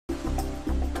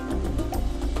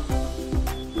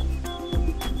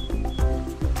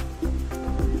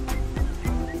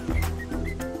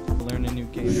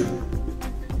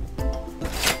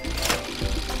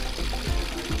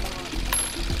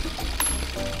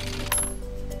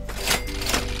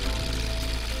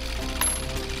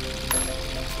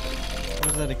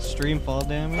that extreme fall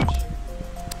damage.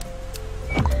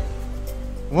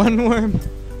 One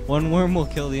worm will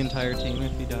kill the entire team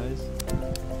if he dies.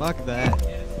 Fuck that.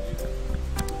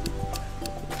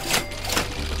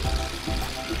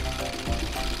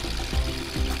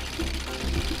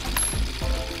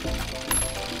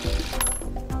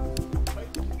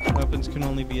 Weapons can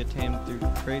only be attained through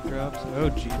crate drops. Oh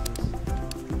Jesus.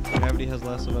 Gravity has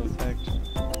less of an effect.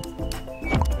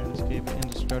 Escape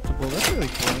indestructible. That's really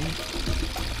cool.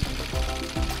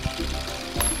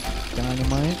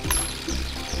 Dynamite.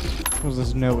 Was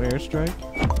this no airstrike?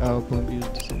 Oh, blimp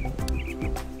used disabled.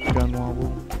 Gun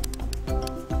wobble.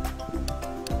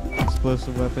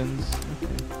 Explosive weapons.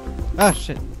 Okay. Ah,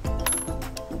 shit.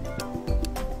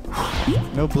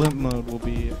 No blimp mode will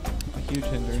be a huge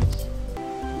hindrance.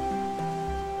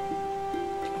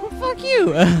 Well, fuck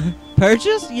you!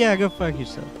 Purchase? Yeah, go fuck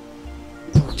yourself.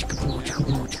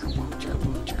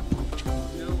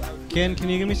 Ken, can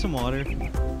you give me some water?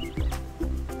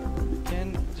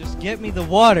 Ken, just get me the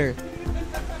water!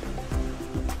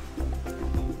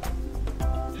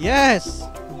 Yes!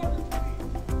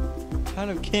 What kind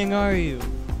of king are you?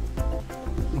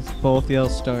 Let's both yell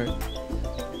start.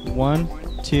 1,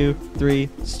 2, 3,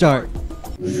 start! Now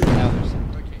they're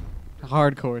synced.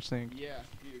 Hardcore sync. Yeah,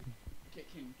 dude. Okay,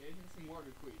 King, get him some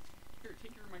water, please. Here,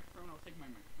 take your microphone, I'll take my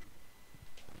microphone.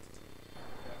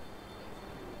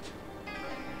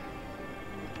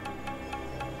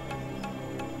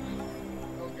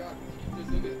 Oh god, he's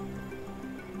just in it.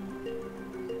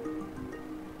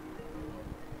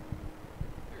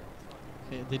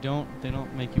 Okay, they don't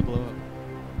make you blow up.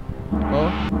 Well,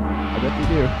 I bet they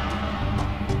do.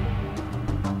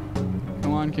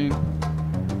 Come on, King.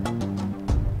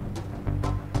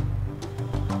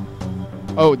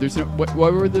 Oh, there's no. What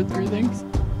were the 3 things?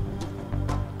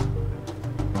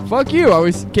 Fuck you! I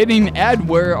was getting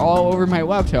adware all over my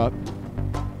laptop.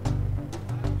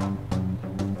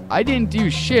 I didn't do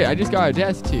shit. I just got a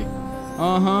desk too.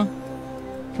 Uh huh.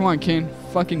 Come on, King.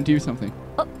 Fucking do something.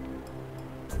 Oh.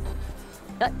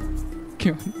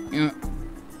 Come on.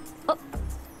 Oh.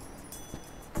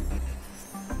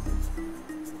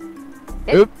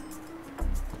 Oop.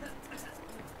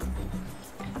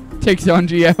 Take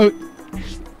Sanji out.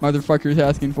 Motherfucker's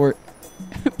asking for it.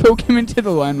 Poke him into the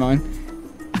landmine.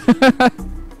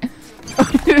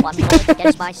 1 bullet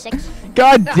against my 6.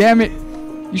 God damn it!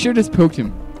 You should have just poked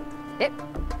him. Yep.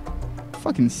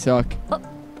 Fucking suck. Oh.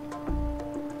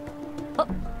 Oh.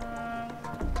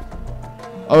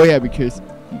 Oh yeah, because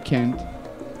you can't.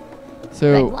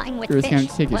 So Red wine with you're just gonna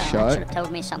fish. take a Well, that shot. should have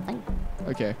told me something.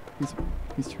 Okay, whose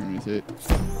turn is it?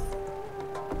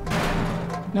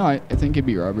 No, I think it'd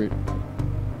be Robert.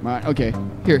 Mine. Okay,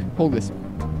 here, hold this.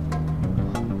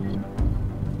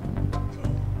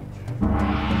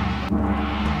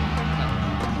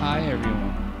 Hi everyone.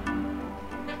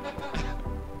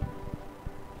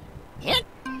 Hit.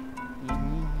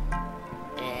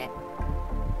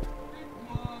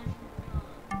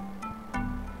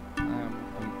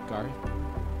 I'm Garth.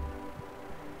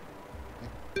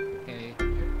 Hey.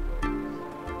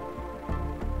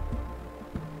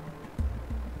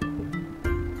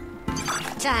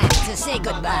 Time to say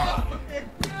goodbye.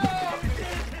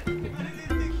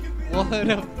 What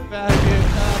a faggot.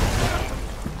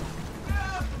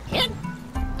 Hit.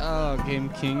 Oh, Game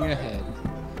King ahead.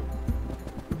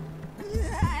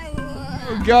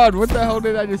 Oh God, what the hell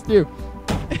did I just do?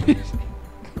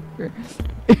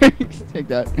 Take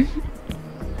that.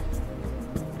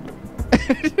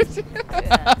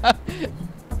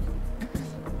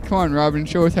 Come on, Robin,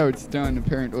 show us how it's done,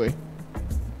 apparently.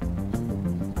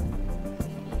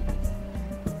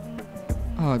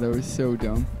 Oh, that was so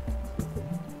dumb.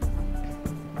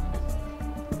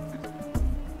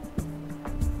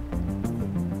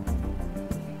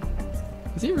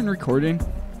 Is it even recording?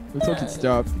 Looks like it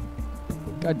stopped.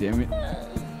 God damn it.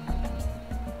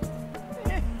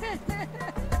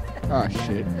 Oh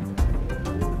shit.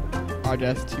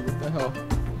 Audacity, what the hell?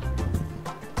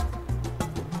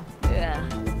 Yeah.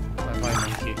 Bye-bye,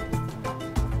 Monkey.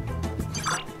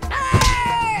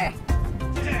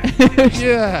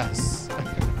 Yes!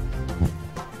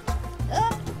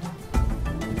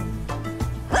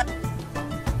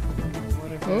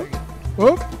 Oh?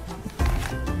 Oh?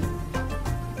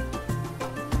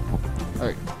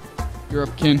 Alright. You're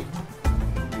up, Ken.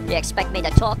 You expect me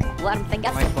to talk, one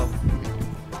finger? My fault.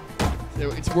 So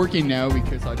it's working now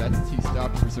because Audacity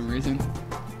stopped for some reason.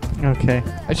 Okay.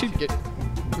 I should get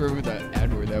whoever that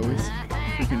adware that was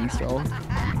freaking installed.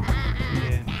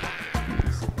 Yeah.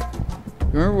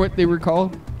 Remember what they were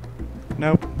called?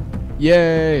 Nope.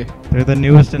 Yay! They're the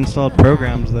newest installed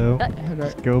programs, though. How do I-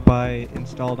 Just go by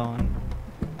installed on.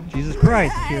 Jesus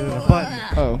Christ, here's a button.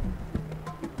 Oh.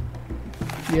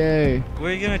 Yay.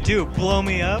 What are you gonna do? Blow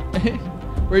me up?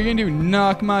 What are you gonna do?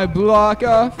 Knock my block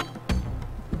off?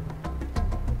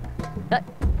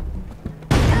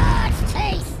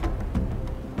 Teeth!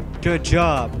 Good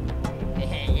job.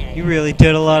 You really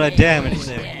did a lot of damage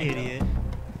there, idiot.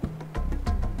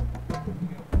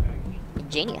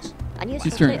 Genius. I knew It's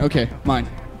his turn. Okay, mine.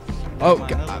 Oh,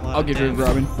 I'll get rid of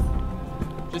Robin.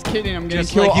 Just kidding, I'm gonna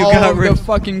Just kill like you all got of rid- the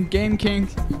fucking Game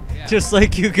Kings. Just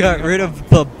like you got rid of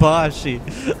Babashi.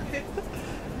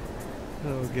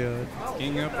 Oh god.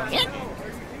 King up on Hit!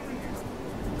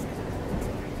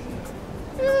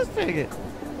 Yeah, let's take it.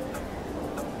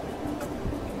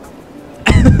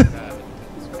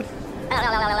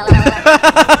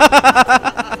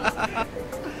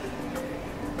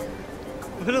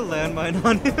 Put a landmine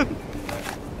on him.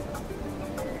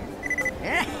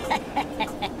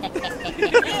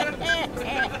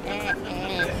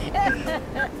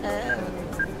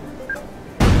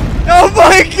 Oh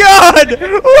my god!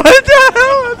 What the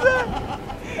hell was that?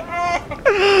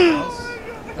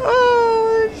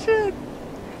 Oh shit.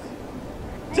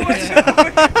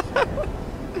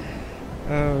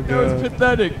 Oh That was god.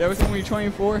 pathetic. That was only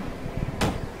 24.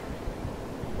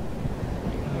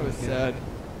 That was sad.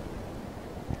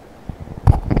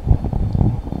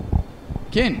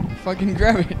 Ken, fucking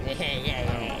grab it.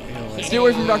 Stay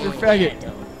away from Dr. Faggot.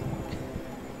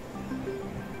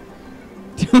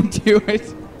 Don't do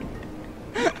it.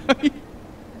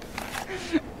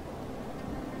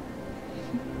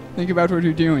 Think about what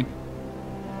you're doing.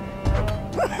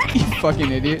 You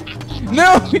fucking idiot.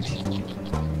 No!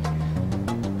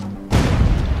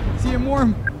 See him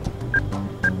warm.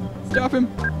 Stop him.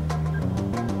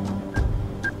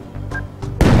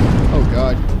 Oh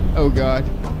god. Oh god.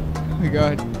 Oh my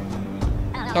god.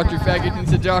 Dr. Faggot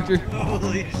needs a doctor.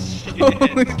 Holy shit.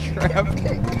 Holy crap.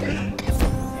 Yeah.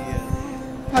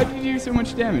 How did you do so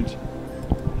much damage?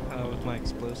 With my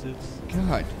explosives,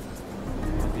 God.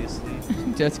 obviously.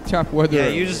 Desktop weather. Yeah,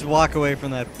 you just walk away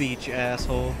from that beach,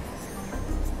 asshole.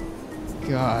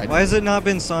 God. Why has it not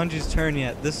been Sanji's turn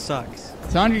yet? This sucks.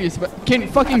 Sanji is. Can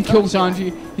fucking kill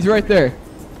Sanji. He's right there.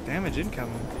 Damage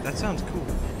incoming. That sounds cool.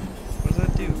 What does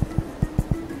that do?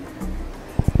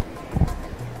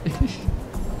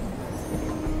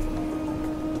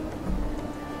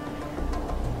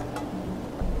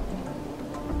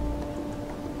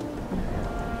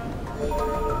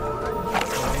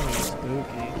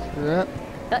 Spooky. Yep.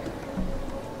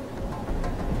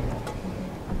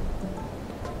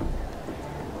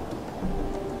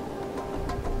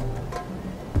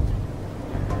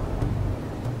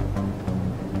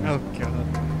 Oh god.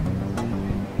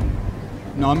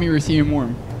 Nami or see him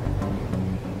warm.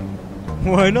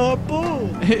 Why not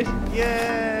both?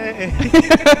 Yay!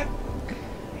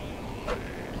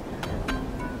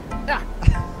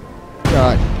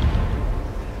 God.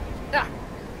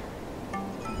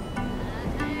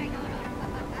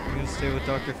 You gonna stay with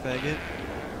Dr. Faggot?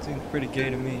 Seems pretty gay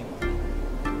to me.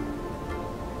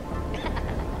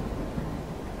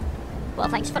 Well,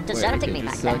 thanks for Wait, deserting me okay,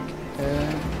 back just there.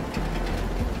 a sec.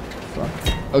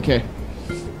 Fuck. Okay.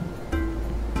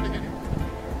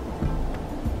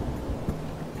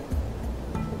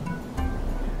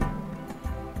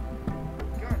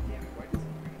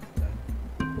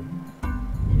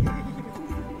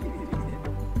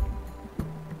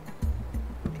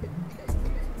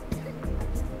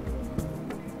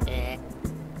 Eh,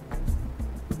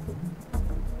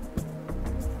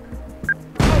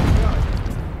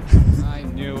 I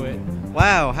knew it.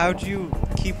 Wow, how'd you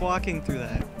keep walking through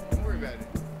that? Don't worry about it.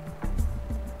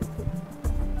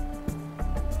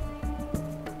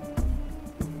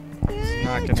 It's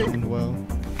not gonna end well.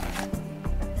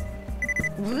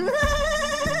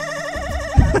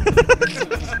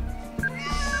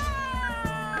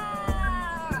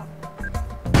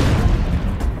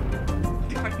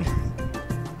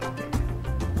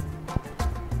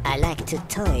 I like to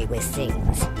toy with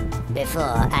things before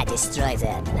I destroy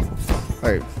them.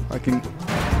 Alright, fucking.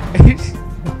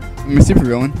 I'm a super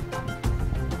villain.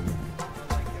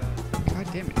 God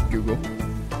damn it, Google.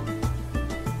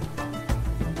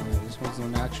 This one's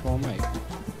an actual mic.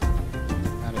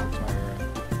 Not a entire.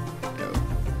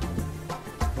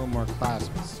 A little more class,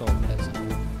 but still peasant.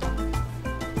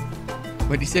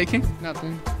 What'd you say, King?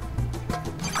 Nothing.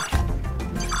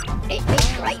 It's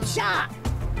a great shot!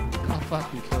 I'll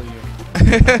fucking kill you.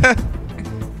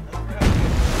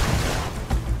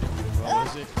 What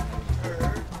was it?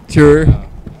 Sure.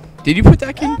 Did you put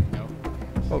that, King? No.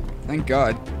 Oh, thank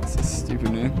God. This is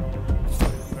stupid, man.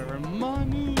 For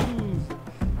money.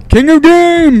 King of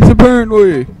Games,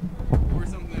 apparently! Or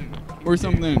something. Or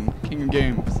something. King of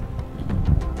Games.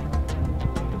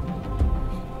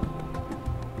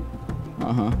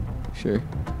 Uh-huh. Sure.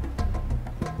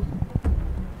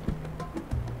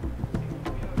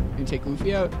 You take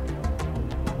Luffy out?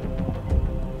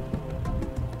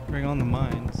 Bring on the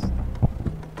mines.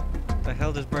 The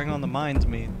hell does bring on the mines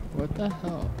mean? What the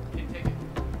hell?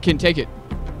 Can take it.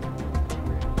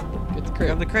 Get the crate.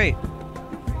 Grab the crate.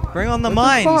 Bring on the What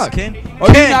mines, fuck? Ken. Are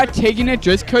you Ken! not taking it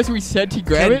just because we said to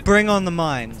grab Ken, it? bring on the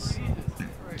mines.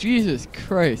 Jesus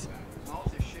Christ.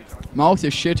 Mal's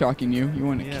is shit talking you. You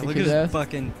want to Yeah, kick look at his his ass?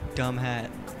 fucking dumb hat.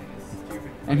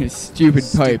 And his stupid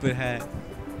pipe. Stupid hat.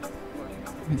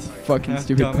 His fucking How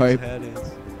stupid dumb pipe. His hat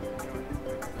is.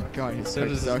 God, his So pipe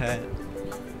does his sucks. hat.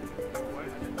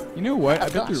 You know what? I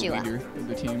Of bet the course you are. leader of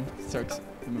the team sucks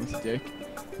the most dick.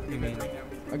 You mean?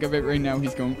 Like I bet right now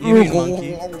he's going. You mean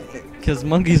Monkey? Because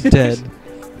Monkey's dead.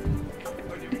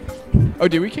 Oh,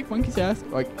 did we kick Monkey's ass?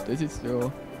 Like, does it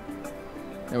still?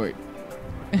 Oh wait.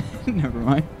 Never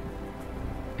mind.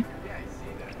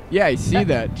 Yeah, I see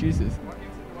that. Jesus.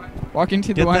 Walk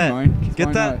into the Get that. line, 'cause Get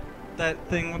why that. That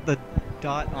thing with the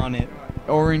dot on it. not?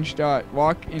 Orange dot.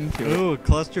 Walk into it. Ooh,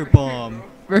 cluster bomb.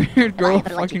 Bird, go have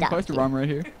a lucky fucking dot. cluster bomb right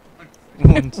here.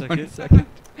 1 second. 1 second.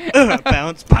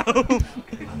 Bounce, boom.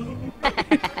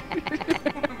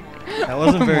 That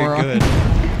wasn't very Moron. good.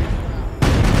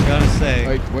 Gotta say.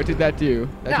 Like, what did that do?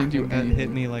 That didn't do That anything. hit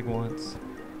me like once.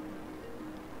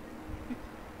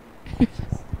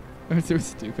 That was so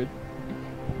stupid.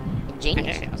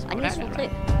 Genius. Unuseful too.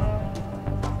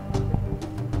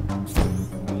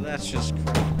 Oh, that's just.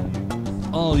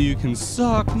 All you can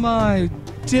suck my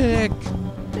dick.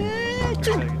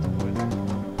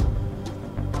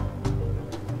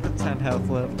 10 health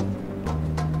left.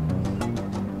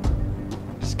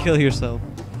 Just kill yourself.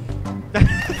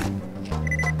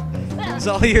 It's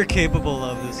all you're capable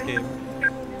of this game.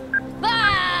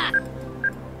 Ah!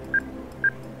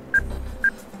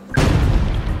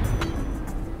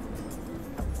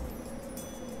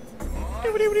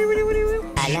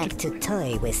 I like to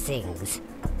toy with things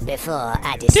before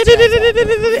I destroy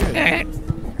them.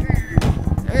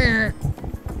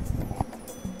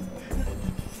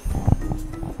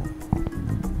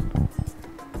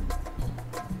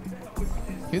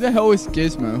 Who the hell is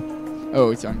Gizmo?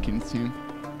 Oh, it's on Ken's team.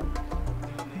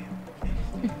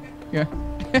 Yeah.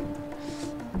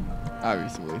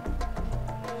 Obviously.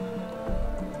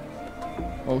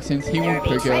 Oh, since he won't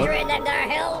pick it up, in them there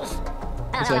hills.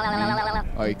 it's like me.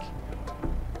 Like,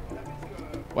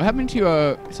 what happened to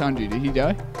Sanji? Did he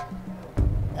die?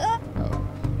 Oh.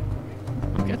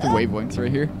 We got the wavelengths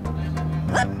right here.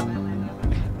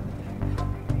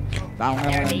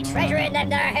 There be treasure in them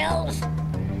there hills.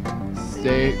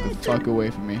 Stay the fuck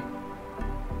away from me.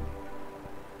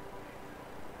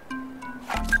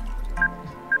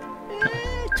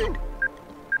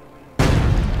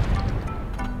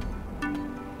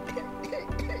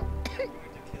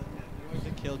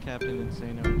 Kill Captain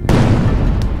Insano.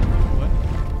 What?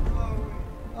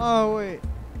 Oh, wait.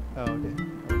 Oh,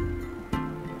 okay.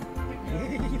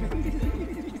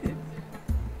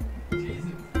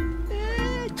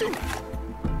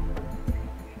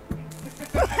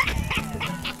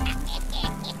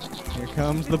 Here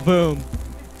comes the boom.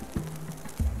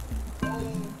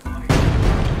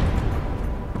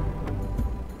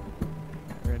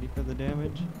 Ready for the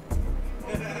damage?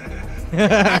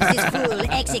 Have this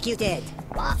fool executed.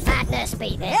 What madness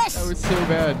be this? That was so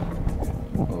bad.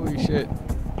 Holy shit.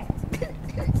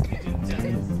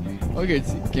 Look,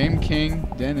 it's Game King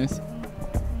Dennis.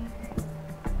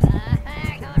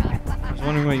 I was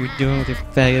wondering what you're doing with your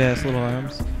faggot ass little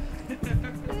arms.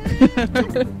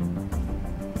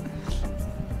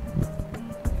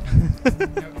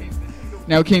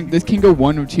 Now, this can go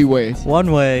one of two ways.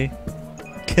 One way,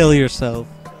 kill yourself.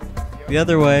 The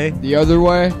other way, The other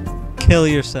way, kill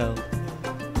yourself.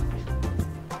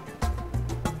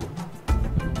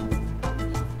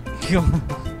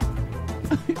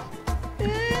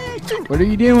 what are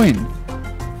you doing? He's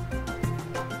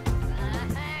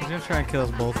gonna try and kill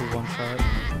us both with one shot.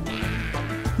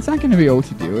 He's not gonna be able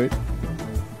to do it.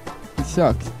 He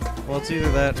sucks. Well, it's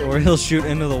either that or he'll shoot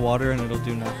into the water and it'll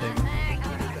do nothing.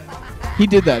 He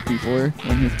did that before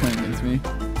when he was playing against me.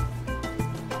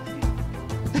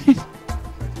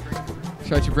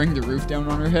 Tried to bring the roof down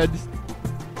on our heads.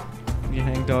 You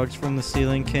hang dogs from the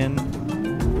ceiling, Ken.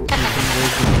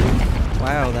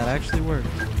 Wow, that actually worked.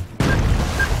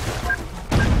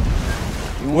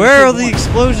 Where are the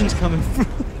explosions coming from?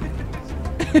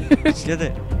 Get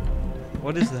it.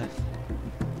 What is that?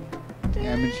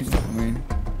 Damage. I mean,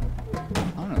 I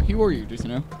don't know. He wore you just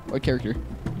now. What character?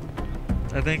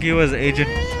 I think he was Agent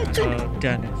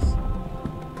Dennis.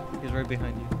 He's right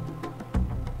behind you.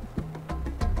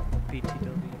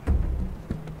 BTW.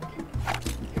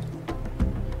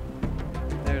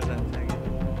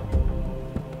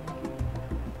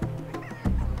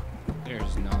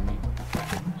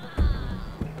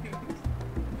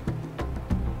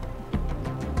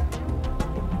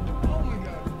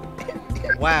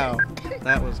 Wow,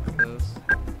 that was close.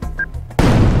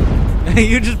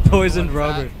 You just poisoned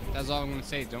Robert. That's all I'm gonna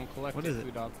say. Don't collect What it, is it?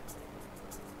 Blue Dog.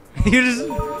 You just,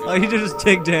 oh, you just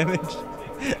take damage,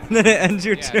 and then it ends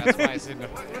your Yeah, turn. that's why I said no.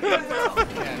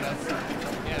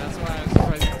 That's why I was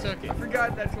surprised you took it.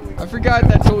 I forgot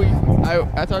that's what we.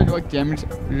 I thought like damage.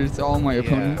 It's all my Yeah.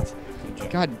 opponents.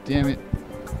 God damn it.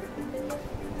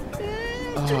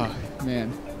 Oh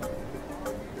man.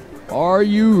 Are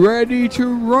you ready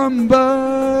to rumble?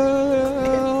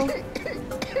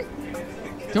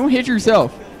 Don't hit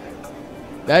yourself.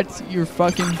 That's your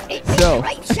fucking self.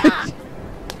 Great shot.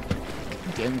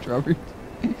 Damn it, Robert.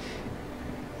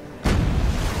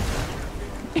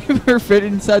 We're fit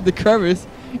inside the crevice.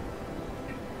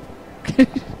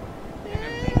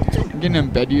 I'm gonna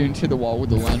embed you into the wall with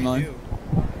the landmine.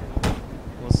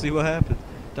 We'll see what happens.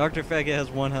 Dr. Faggot has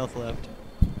 1 health left.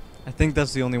 I think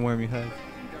that's the only worm you have.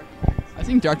 I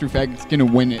think Dr. Faggot's gonna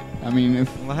win it. I mean, if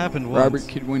What happened once? Robert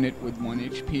could win it with 1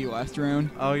 HP last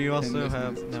round, Oh, you then also this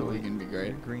have one's no. totally gonna be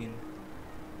great. Green.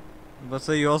 Let's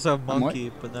say you also have I'm what?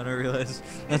 Monkey, but then I realized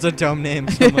that's a dumb name,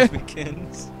 so it must be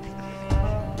Kins.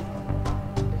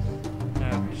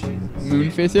 Oh, Jesus.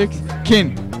 Moon physics?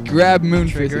 Kin, grab moon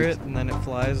Trigger physics. it, and then it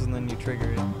flies, and then you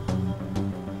trigger it.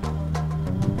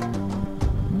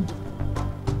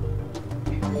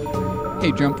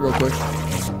 Hey, jump real quick.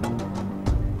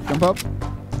 Jump up.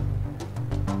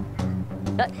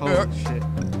 Holy shit.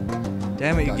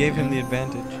 Damn it, you God gave damn him the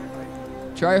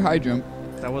advantage. Try a high jump.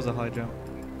 That was a high jump.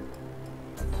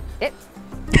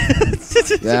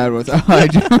 That was a high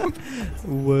jump.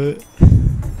 What?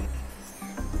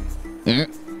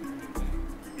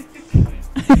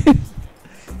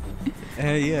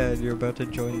 Yeah, you're about to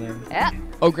join them.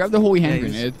 Oh, grab the holy Yeah,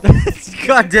 hand you grenade.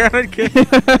 God damn it, kid.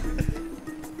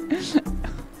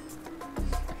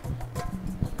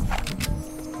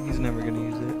 He's never gonna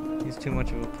use it. He's too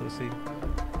much of a pussy.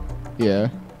 Yeah.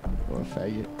 What a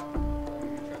faggot.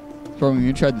 Probably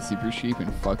gonna try the super sheep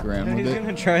and fuck around Yeah, with he's it.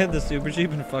 gonna try the super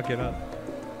sheep and fuck it up.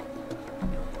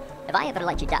 Have I ever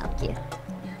let you down, Kier?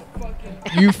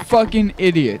 You fucking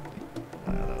idiot.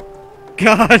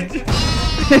 God!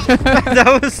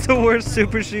 That was the worst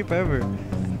super sheep ever.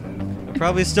 It'll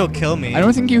probably still kill me. I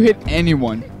don't think you hit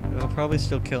anyone. It'll probably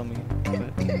still kill me.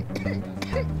 But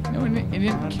No, it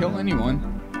didn't kill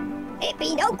anyone. It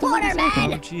be no quarter, oh,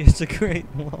 man. gee, it's a great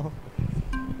wall.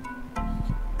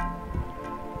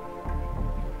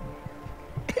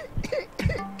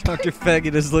 Dr.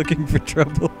 Faggot is looking for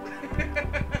trouble.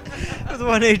 With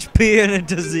 1 HP and a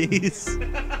disease.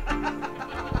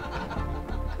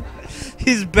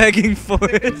 He's begging for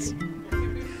it.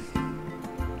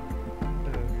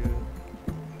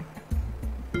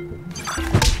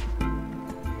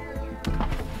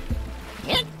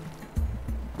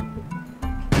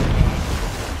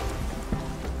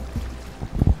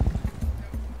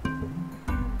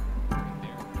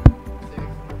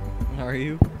 Are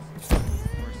you?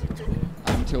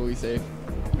 I'm totally safe.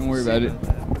 Don't worry about it.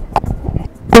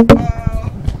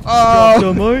 Drop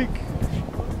the mic.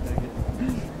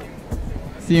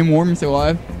 See him Worm's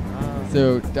alive.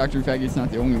 So Dr. Faggot's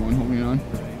not the only one holding on.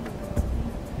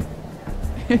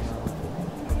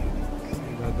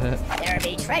 About that. There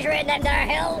be treasure in them there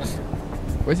hills.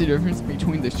 What's the difference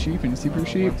between the sheep and super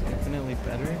sheep? One's infinitely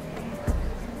better.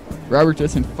 Robert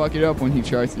doesn't fuck it up when he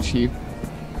tries the sheep.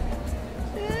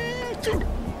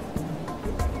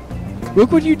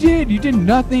 Look what you did! You did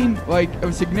nothing like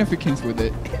of significance with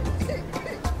it.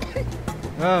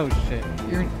 Oh shit.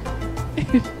 You're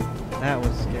That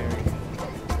was scary.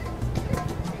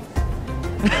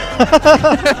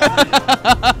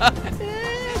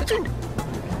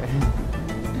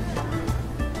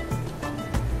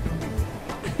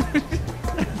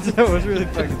 That was really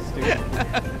fucking stupid.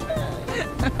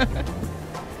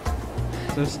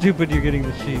 So stupid you're getting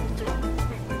the sheep.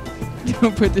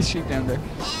 Don't put the sheep down there.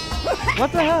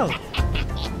 What the hell?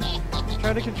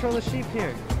 Try to control the sheep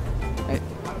here. Hey,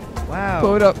 Wow.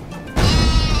 pull it up.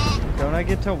 Don't I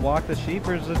get to walk the sheep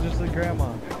or is it just the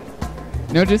grandma?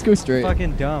 No, just go straight.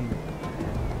 Fucking dumb.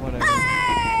 Whatever.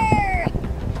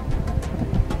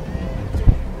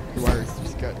 The wires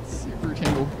just got super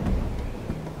tangled.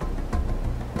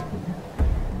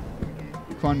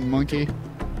 Come on, monkey.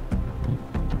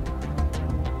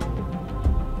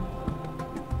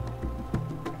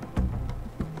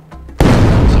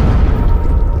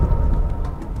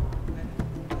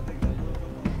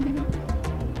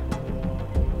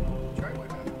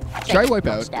 Try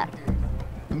wipeout. Stuck.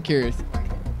 I'm curious.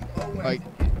 Like,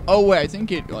 oh wait, I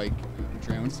think it like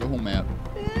drowns the whole map.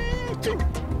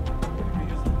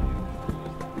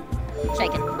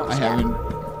 Shake it. Don't I stop. haven't.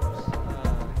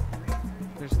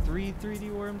 There's 3 3D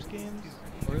Worms games,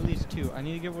 or at least 2. I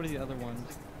need to get one of the other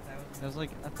ones. There's like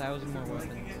 1,000 more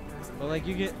weapons. But like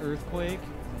you get Earthquake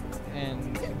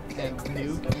and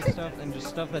Nuke and stuff, and just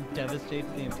stuff that devastates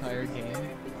the entire game.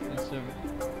 Instead of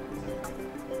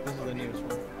this is the newest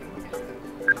one.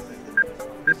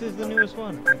 This is the newest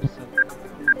one. I just said.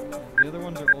 The other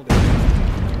ones are older.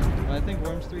 But I think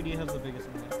Worms 3D has the biggest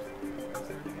map.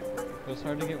 It was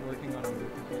hard to get working on a movie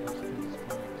because it's from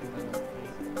like 2008,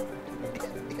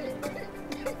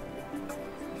 2007.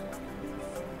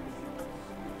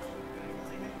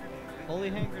 Holy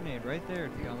hand grenade right there,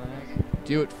 dumbass.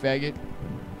 Do it, faggot.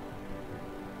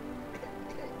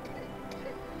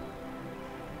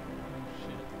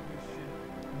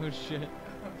 Oh shit.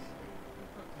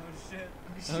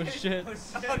 Oh shit. Oh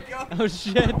shit. Oh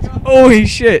shit. Holy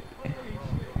shit!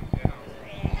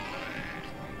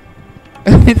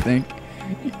 I think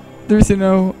there's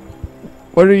no.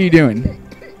 What are you doing?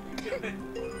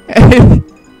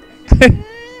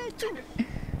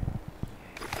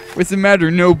 What's the matter?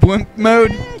 No blimp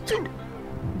mode?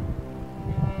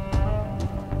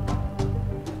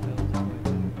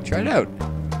 Try it out.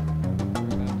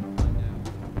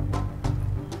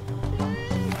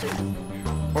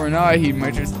 Or not, he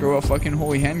might just throw a fucking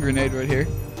holy hand grenade right here.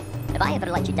 Have I ever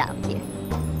let you down, Kier?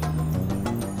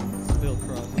 Still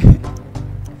cross.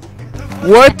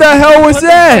 What the hell was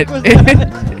that?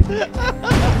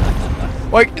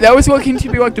 Like, that was looking to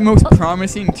be like the most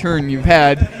promising turn you've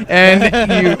had, and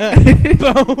you.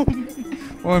 Boom!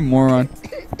 What a moron.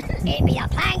 It be a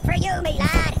plank for you, me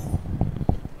lad.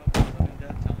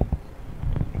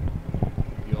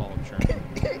 You all German.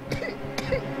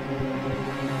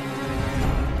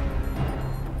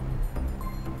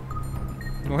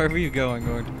 Wherever you go, I'm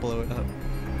going to blow it up.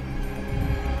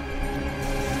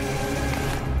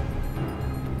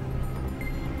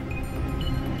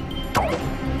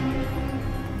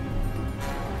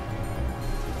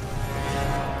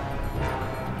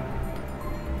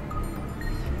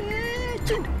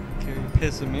 Okay, you're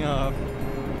pissing me off.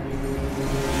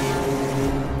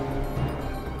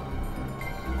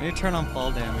 I need to turn on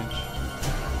fall damage.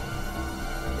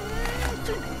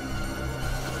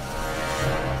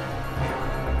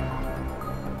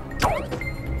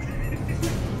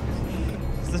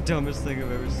 It's the dumbest thing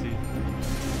I've ever seen.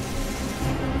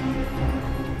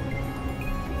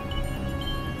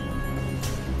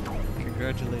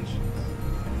 Congratulations.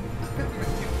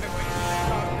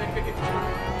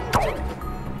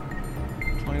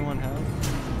 21 health.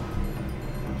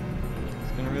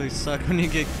 It's gonna really suck when you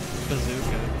get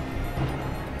bazooka.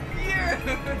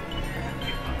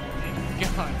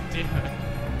 God damn it.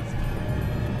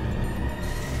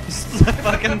 Just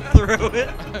fucking throw it.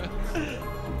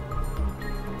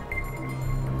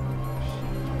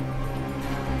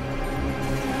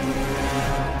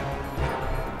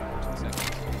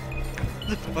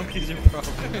 The fuck is your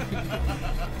problem?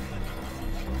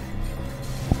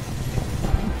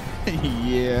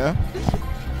 Yeah.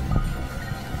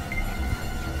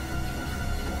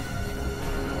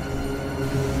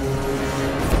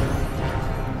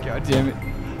 God damn it.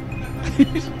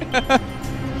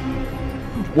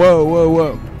 Whoa, whoa,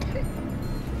 whoa.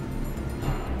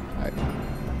 Alright.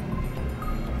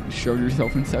 You showed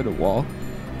yourself inside a wall.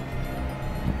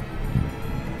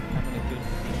 Having a good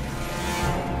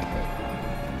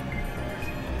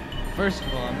First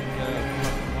of all, I'm gonna get a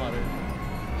cup of water.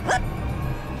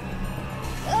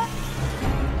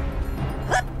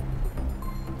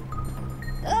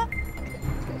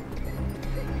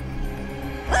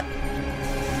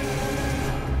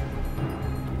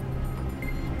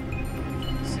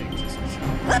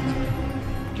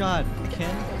 God,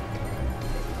 Ken.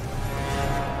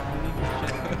 I need your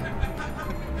shit.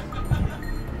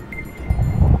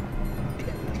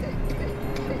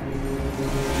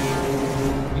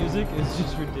 Music is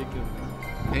just ridiculous.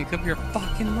 Make up your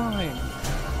fucking mind.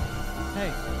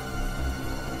 Hey,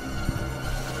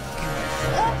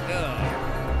 Ugh.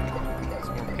 It's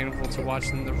more painful to watch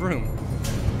than the room.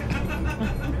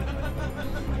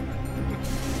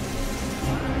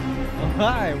 oh,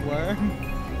 hi, worm.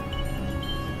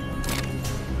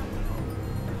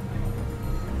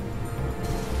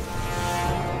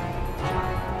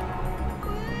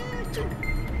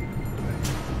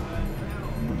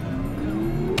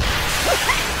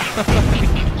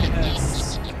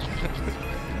 Yes.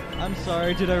 I'm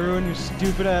sorry, did I ruin your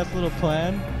stupid ass little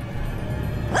plan?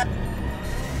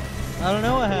 I don't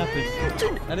know what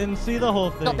happened. I didn't see the whole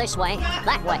thing. Not this way,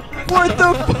 that way. What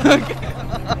the fuck?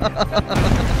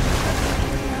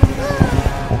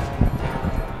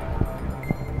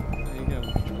 There you go.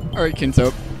 Alright,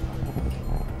 Kinso.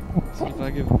 See if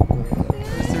I can.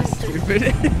 They're stupid.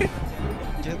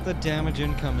 The damage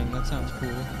incoming. That sounds cool.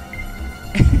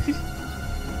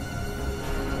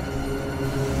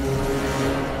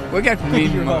 What got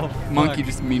mean You're all monkey fucked.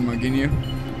 just mean mugging you?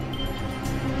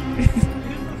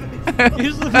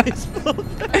 Here's the baseball.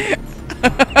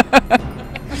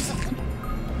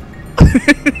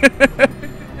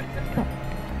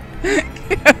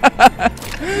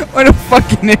 What a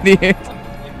fucking idiot.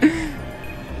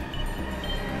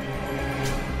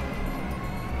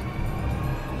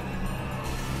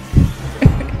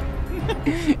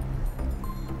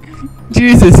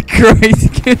 Jesus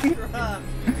Christ, kid.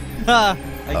 Ha!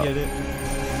 I get it.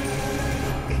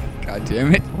 God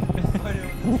damn it.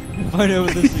 Find out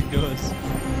where this thing goes.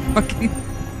 Fucking.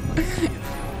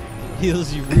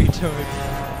 Heals you, retard.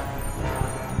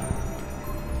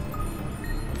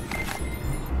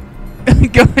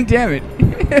 God damn it.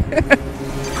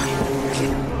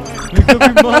 Make up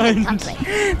your mind.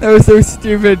 That was so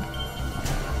stupid.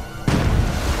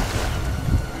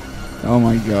 Oh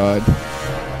my god.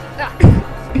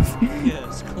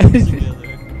 Yes, close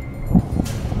together.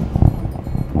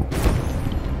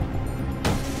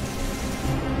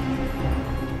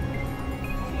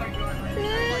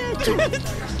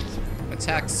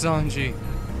 Attack Sanji.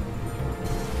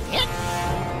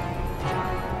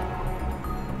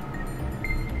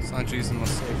 Sanji's the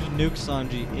most safe. Nuke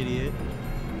Sanji, idiot.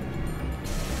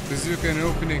 Bazooka and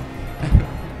opening.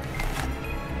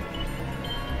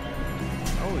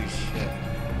 Holy shit.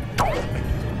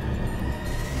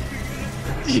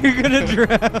 You're gonna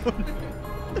drown.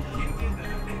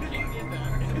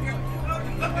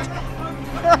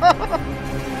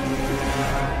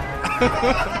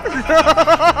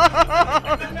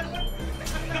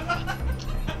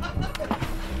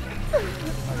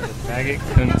 The faggot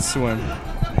couldn't swim.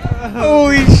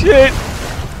 Holy shit.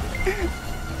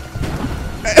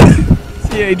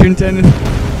 See you, Adrian Tennant.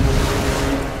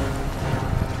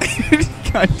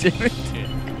 God damn it.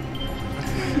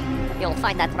 You'll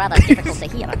find that rather difficult to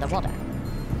hear underwater.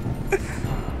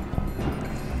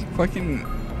 Fucking.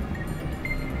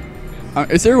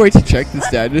 Is there a way to check the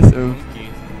status of Monkey.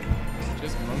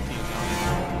 Just monkey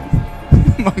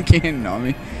and Monkey and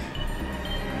Nami?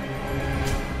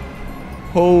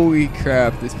 Holy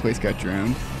crap, this place got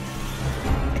drowned.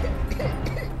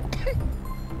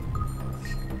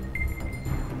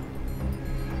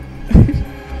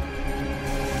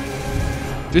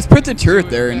 Just put the turret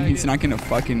there and he's not gonna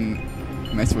fucking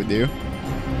mess with you. I'll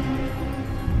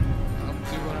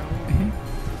do what I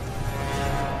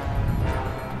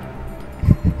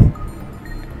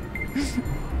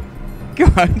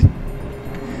want. God.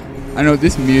 I know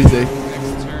this music.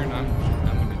 Next turn, I'm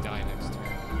gonna die next turn.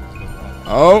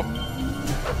 Oh.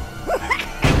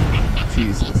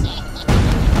 Jesus.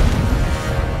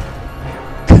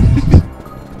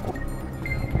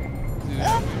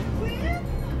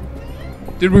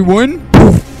 Did we win?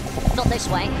 Not this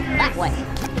way, that way.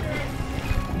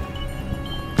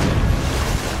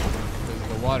 Because of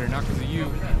the water, not because of you.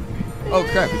 Oh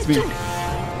crap, it's me.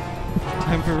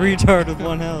 Time for retard with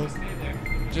one health.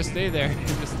 Just stay there.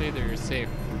 Just stay there. You're safe.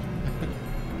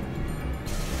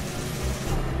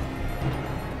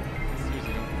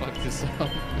 Seriously, don't fuck this up.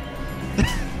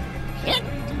 What are you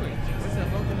doing? What the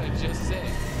hell did I just say?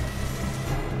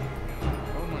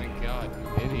 Oh my god,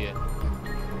 you idiot.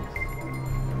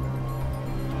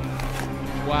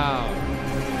 Wow.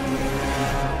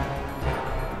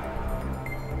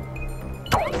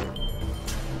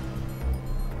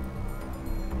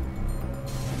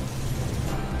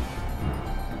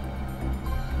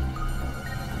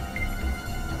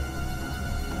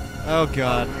 Oh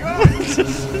god.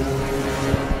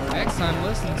 Next time,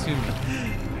 listen to me.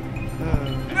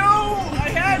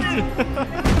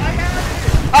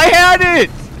 I had it!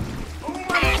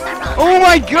 Oh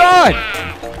my god!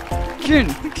 Ken!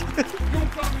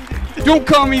 Don't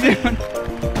calm me down!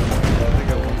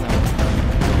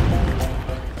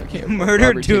 Okay, Murdered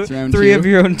Robert takes round 3 two. of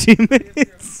your own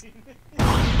teammates.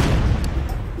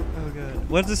 Oh god.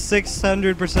 What does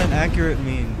 600% accurate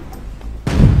mean?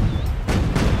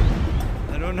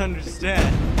 I don't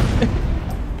understand.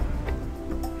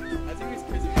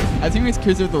 I think it's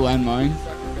because of the landmine.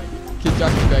 Because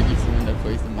Dr. Baggy's the one that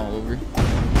placed them all over.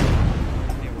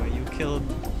 Anyway,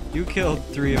 you killed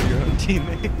 3 of your own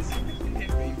teammates.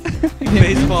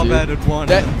 Baseball batted one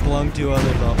That- and flung 2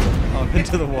 others off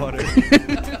into the water.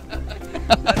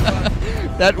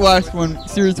 That last one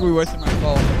seriously wasn't my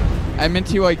fault. I meant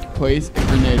to like place a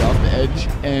grenade off the edge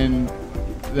and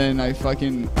then I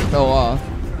fucking fell off.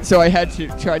 So I had to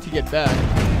try to get back.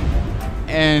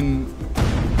 And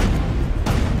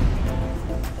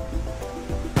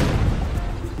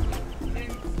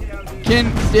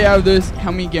Ken, stay out of this.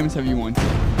 How many games have you won?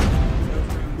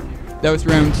 That was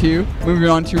round 2. Moving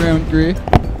on to round 3.